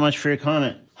 thank you so much for your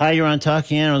comment. Hi, you're on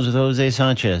Talking Animals with Jose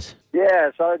Sanchez.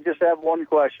 Yeah, so I just have one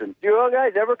question. Do you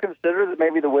guys ever consider that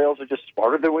maybe the whales are just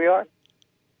smarter than we are?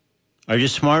 Are you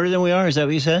smarter than we are? Is that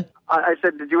what you said? I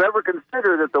said, did you ever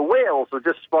consider that the whales are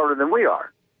just smarter than we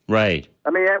are? Right.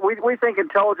 I mean, we think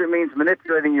intelligent means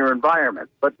manipulating your environment,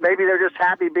 but maybe they're just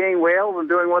happy being whales and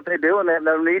doing what they do, and they have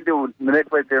no need to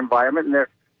manipulate their environment, and they're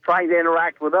trying to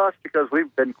interact with us because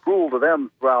we've been cruel to them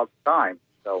throughout time.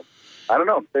 So, I don't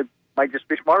know. They might just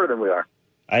be smarter than we are.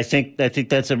 I think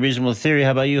that's a reasonable theory.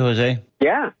 How about you, Jose?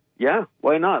 Yeah.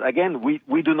 Why not? Again,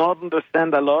 we do not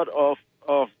understand a lot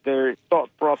of their thought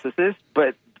processes,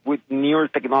 but with newer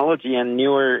technology and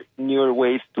newer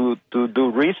ways to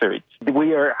do research,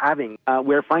 we're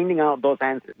finding out those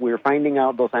answers. We're finding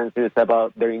out those answers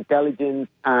about their intelligence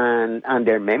and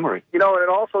their memory. You know, and it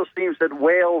also seems that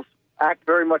whales act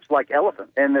very much like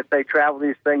elephants, and that they travel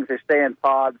these things, they stay in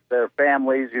pods, their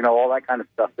families, all that kind of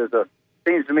stuff.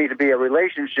 Seems to me to be a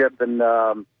relationship in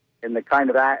the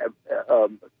kind of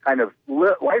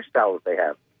lifestyle that they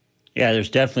have. Yeah,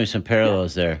 there's definitely some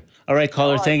parallels there. All right,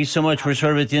 caller, thank you so much. We're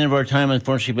sort of at the end of our time,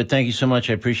 unfortunately, but thank you so much.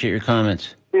 I appreciate your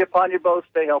comments. Be upon you both.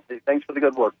 Stay healthy. Thanks for the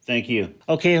good work. Thank you.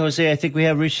 Okay, Jose, I think we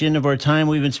have reached the end of our time.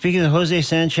 We've been speaking to Jose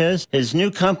Sanchez. His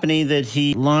new company that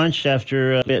he launched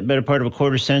after a better part of a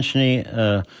quarter century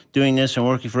doing this and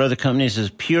working for other companies is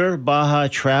Pure Baja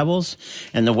Travels,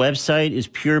 and the website is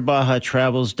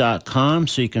purebahatravels.com,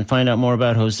 so you can find out more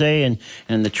about Jose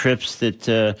and the trips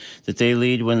that they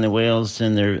lead when the whales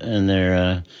and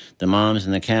their the moms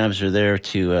and the cabs are there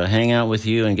to hang out with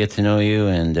you and get to know you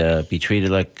and be treated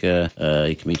like you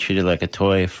can be treated like a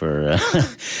toy for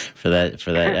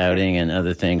that outing and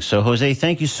other things. So, Jose,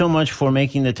 thank you so much for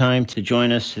making the time to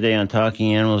join us today on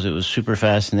Talking Animals. It was super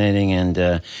fascinating, and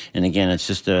again, it's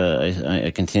just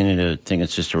I continue to think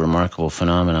it's just a remarkable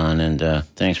phenomenon. And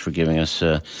thanks for giving us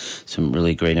some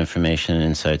really great information and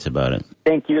insights about it.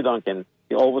 Thank you, Duncan.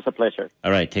 Always a pleasure. All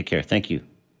right, take care. Thank you.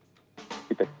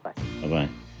 Bye. Bye-bye.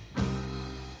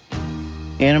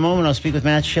 In a moment, I'll speak with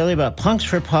Matt Shelley about Punks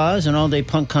for Paws, an all-day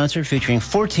punk concert featuring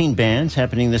 14 bands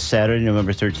happening this Saturday,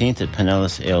 November 13th at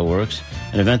Pinellas Ale Works,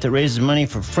 an event that raises money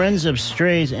for Friends of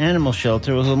Strays Animal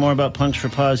Shelter. We'll hear more about Punks for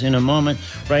Paws in a moment.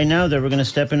 Right now, though, we're going to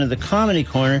step into the comedy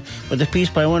corner with a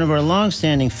piece by one of our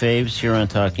long-standing faves here on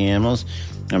Talking Animals.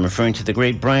 I'm referring to the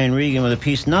great Brian Regan with a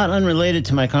piece not unrelated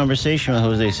to my conversation with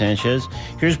Jose Sanchez.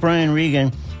 Here's Brian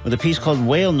Regan with a piece called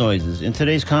Whale Noises in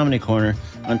today's Comedy Corner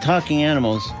on Talking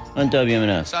Animals on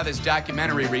WMNF. I saw this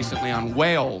documentary recently on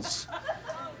whales.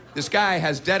 This guy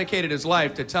has dedicated his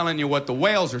life to telling you what the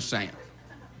whales are saying.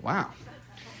 Wow.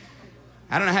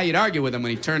 I don't know how you'd argue with him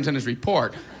when he turns in his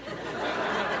report.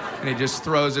 And he just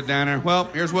throws it down there. Well,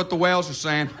 here's what the whales are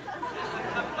saying.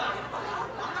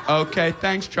 Okay,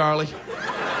 thanks, Charlie.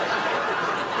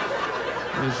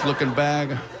 He's looking back.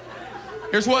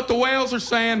 Here's what the whales are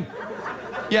saying.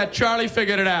 Yeah, Charlie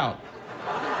figured it out.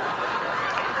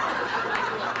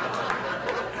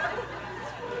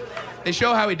 They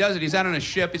show how he does it. He's out on a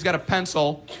ship, he's got a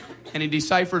pencil, and he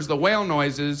deciphers the whale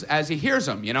noises as he hears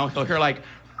them. He'll hear like...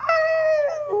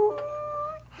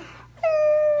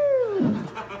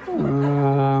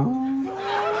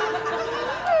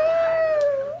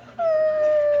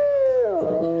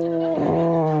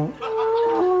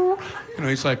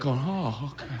 he's like going,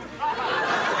 oh, okay.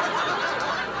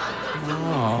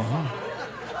 Oh,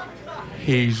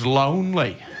 he's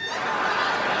lonely.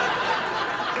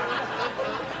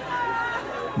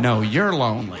 No, you're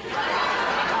lonely.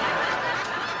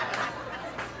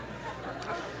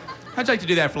 How'd you like to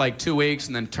do that for like 2 weeks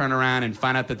and then turn around and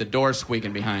find out that the door's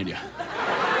squeaking behind you?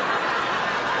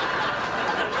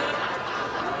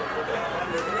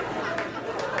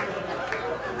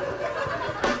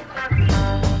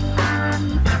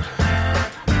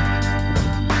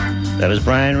 That was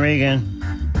Brian Regan.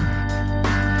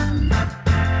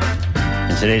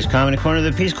 In today's Comedy Corner,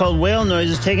 the piece called Whale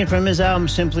Noise is taken from his album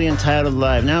simply entitled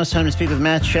Live. Now it's time to speak with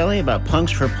Matt Shelley about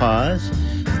Punks for Paws,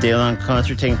 a day-long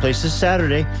concert taking place this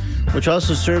Saturday, which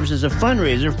also serves as a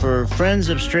fundraiser for Friends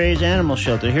of Strays Animal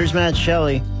Shelter. Here's Matt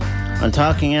Shelley on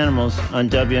Talking Animals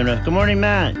on WMNF. Good morning,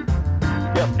 Matt.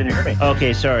 Yep, can you hear me?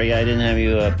 Okay, sorry, I didn't have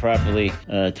you properly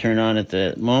turn on at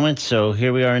the moment, so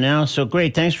here we are now. So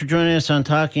great, thanks for joining us on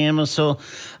Talking Animals. So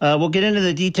we'll get into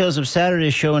the details of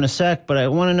Saturday's show in a sec, but I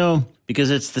want to know, because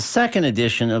it's the second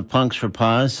edition of Punks for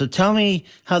Paws, so tell me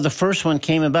how the first one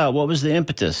came about. What was the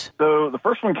impetus? So the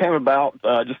first one came about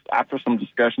just after some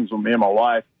discussions with me and my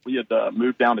wife. We had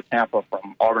moved down to Tampa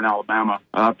from Auburn, Alabama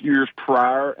a few years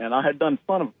prior, and I had done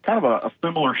kind of a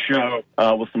similar show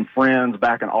with some friends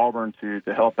back in Auburn to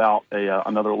help out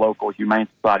another local humane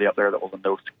society up there that was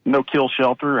a no-kill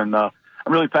shelter. And I'm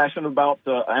really passionate about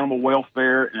animal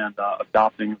welfare and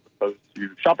adopting as opposed to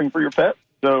shopping for your pet.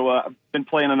 So I've been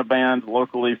playing in a band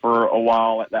locally for a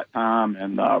while at that time,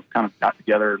 and kind of got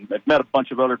together and met a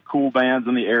bunch of other cool bands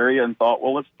in the area and thought,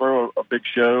 well, let's throw a big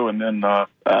show and then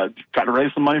try to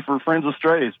raise some money for Friends of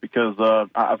Strays, because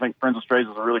I think Friends of Strays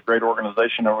is a really great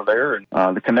organization over there.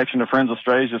 And the connection to Friends of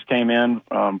Strays just came in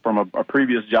from a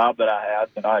previous job that I had,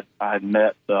 that I had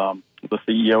met the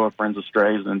CEO of Friends of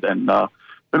Strays and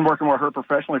been working with her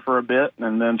professionally for a bit,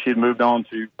 and then she'd moved on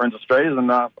to Friends of Strays, and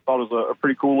I thought it was a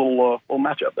pretty cool little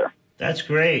matchup there. That's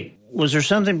great. Was there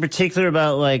something particular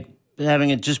about, like, having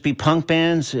it just be punk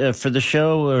bands for the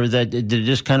show, or did it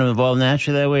just kind of evolve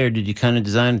naturally that way, or did you kind of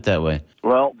design it that way?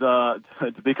 Well,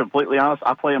 to be completely honest,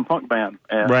 I play in punk bands.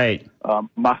 And, right.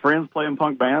 My friends play in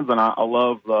punk bands, and I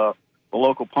love the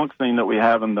local punk scene that we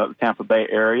have in the Tampa Bay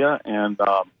area, and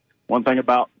one thing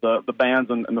about the bands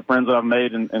and the friends that I've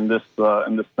made in this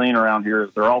scene around here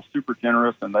is they're all super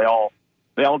generous, and they all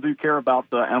do care about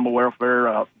animal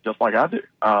welfare just like I do.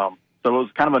 So it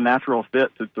was kind of a natural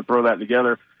fit to throw that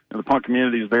together. And the punk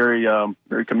community is very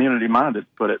community minded, to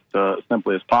put it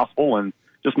simply as possible, and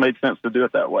just made sense to do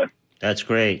it that way. That's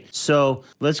great. So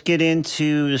let's get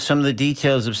into some of the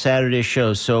details of Saturday's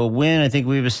show. So when, I think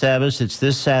we've established it's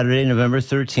this Saturday, November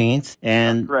 13th.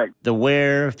 And the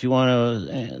where, if you want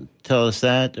to tell us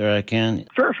that, or I can.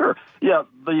 Sure. Yeah,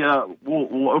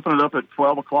 we'll open it up at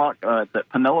 12 o'clock at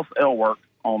Pinellas Ale Works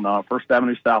on 1st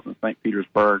Avenue South in St.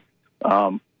 Petersburg.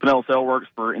 Pinellas Ale Works,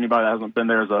 for anybody that hasn't been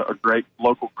there, is a great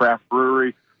local craft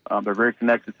brewery. They're very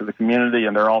connected to the community,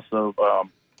 and they're also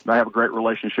they have a great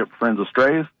relationship with Friends of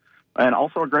Strays, and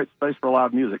also a great space for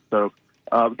live music. So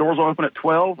the doors will open at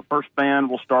 12. The first band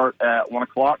will start at 1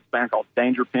 o'clock, a band called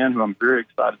Danger Pen, who I'm very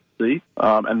excited to see.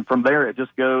 And from there, it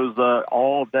just goes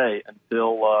all day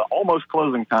until almost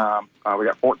closing time. We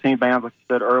got 14 bands, like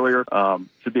you said earlier.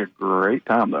 Should be a great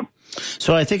time, though.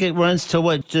 So I think it runs till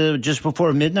what, just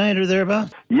before midnight or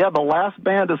thereabouts? Yeah, the last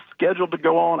band is scheduled to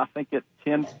go on, I think, at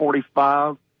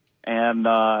 10:45. And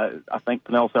I think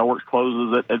Pinellas Ale Works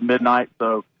closes at midnight,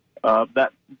 so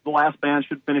that the last band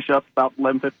should finish up about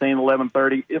 11:15,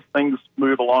 11:30 if things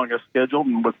move along as scheduled.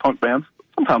 And with punk bands,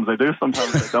 sometimes they do,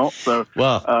 sometimes they don't. So,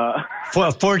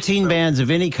 well, 14 bands of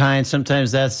any kind,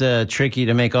 sometimes that's tricky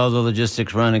to make all the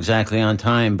logistics run exactly on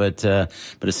time. But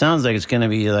it sounds like it's going to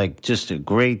be like just a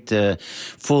great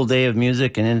full day of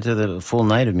music and into the full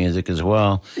night of music as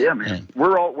well. Yeah, man,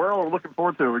 we're all looking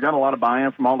forward to it. We got a lot of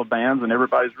buy-in from all the bands, and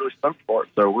everybody's really stoked for it.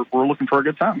 So we're looking for a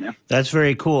good time, man. That's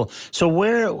very cool.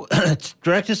 So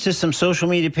direct us to some social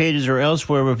media pages or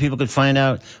elsewhere where people could find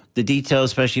out the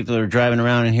details, especially if they're driving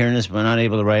around and hearing this but not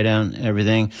able to write down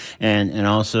everything, and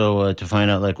also to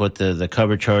find out like what the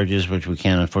cover charge is, which we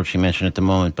can't unfortunately mention at the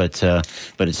moment, but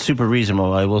it's super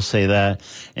reasonable, I will say that.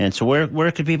 And so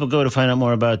where could people go to find out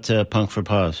more about Punk for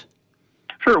Paws?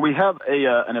 Sure, we have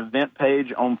an event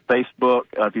page on Facebook.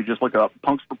 If you just look up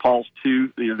Punks for Paws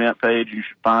 2, the event page, you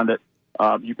should find it.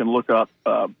 You can look up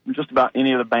just about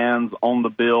any of the bands on the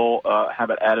bill, have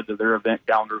it added to their event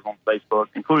calendars on Facebook,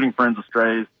 including Friends of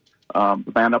Strays.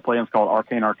 The band I play in is called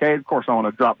Arcane Arcade. Of course, I want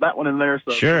to drop that one in there.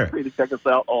 So sure. Feel free to check us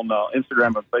out on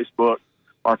Instagram and Facebook,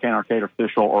 Arcane Arcade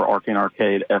Official or Arcane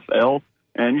Arcade FL,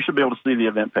 and you should be able to see the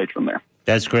event page from there.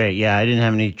 That's great. Yeah, I didn't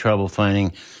have any trouble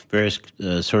finding various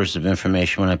sources of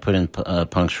information when I put in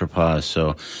Punks for Paws.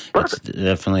 So it's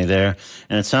definitely there.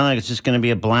 And it sounds like it's just going to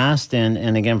be a blast.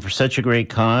 And again, for such a great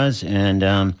cause. And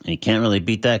you can't really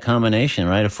beat that combination,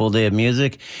 right? A full day of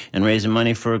music and raising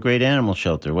money for a great animal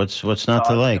shelter. What's not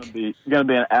to like? It's going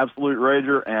to be an absolute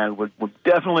rager, and would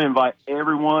definitely invite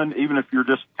everyone, even if you're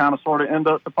just kind of sort of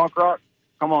into the punk rock.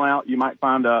 Come on out. You might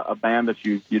find a band that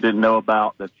you didn't know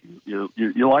about that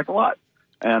you like a lot.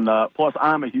 And plus,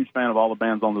 I'm a huge fan of all the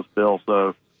bands on this bill, so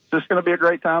it's just going to be a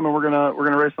great time, and we're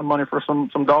gonna raise some money for some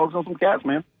dogs and some cats,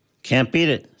 man. Can't beat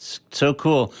it. So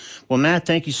cool. Well, Matt,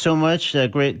 thank you so much.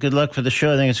 Good luck for the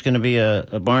show. I think it's going to be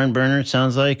a barn burner, it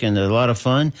sounds like, and a lot of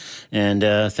fun. And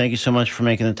thank you so much for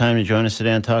making the time to join us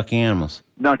today on Talking Animals.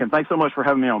 Duncan, thanks so much for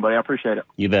having me on, buddy. I appreciate it.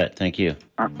 You bet. Thank you.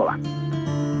 All right, bye-bye.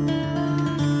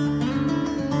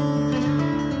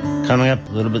 Coming up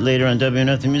a little bit later on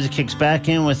WNF, the music kicks back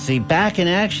in with the Back in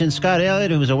Action. Scott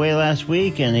Elliott, who was away last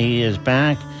week, and he is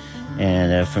back.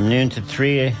 And from noon to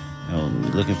 3,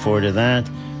 looking forward to that.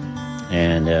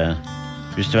 And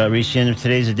just about reached the end of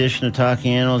today's edition of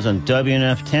Talking Animals on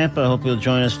WNF Tampa. I hope you'll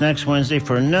join us next Wednesday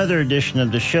for another edition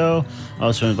of the show.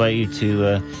 Also invite you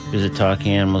to visit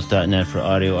talkinganimals.net for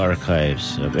audio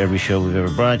archives of every show we've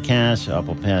ever broadcast.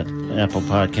 Apple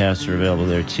Podcasts are available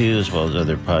there too, as well as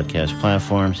other podcast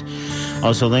platforms.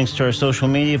 Also links to our social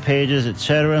media pages,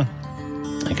 etc.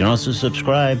 You can also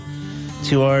subscribe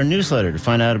to our newsletter to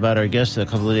find out about our guests a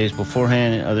couple of days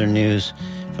beforehand and other news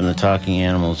from the Talking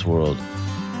Animals world.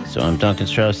 So I'm Duncan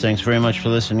Strauss. Thanks very much for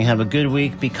listening. Have a good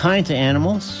week. Be kind to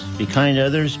animals. Be kind to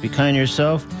others. Be kind to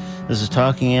yourself. This is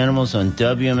Talking Animals on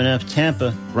WMNF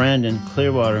Tampa, Brandon,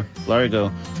 Clearwater, Largo,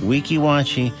 Weeki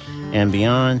Wachee, and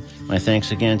beyond. My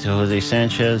thanks again to Jose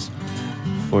Sanchez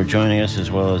for joining us, as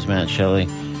well as Matt Shelley.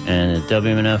 And at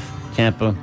WMNF Tampa,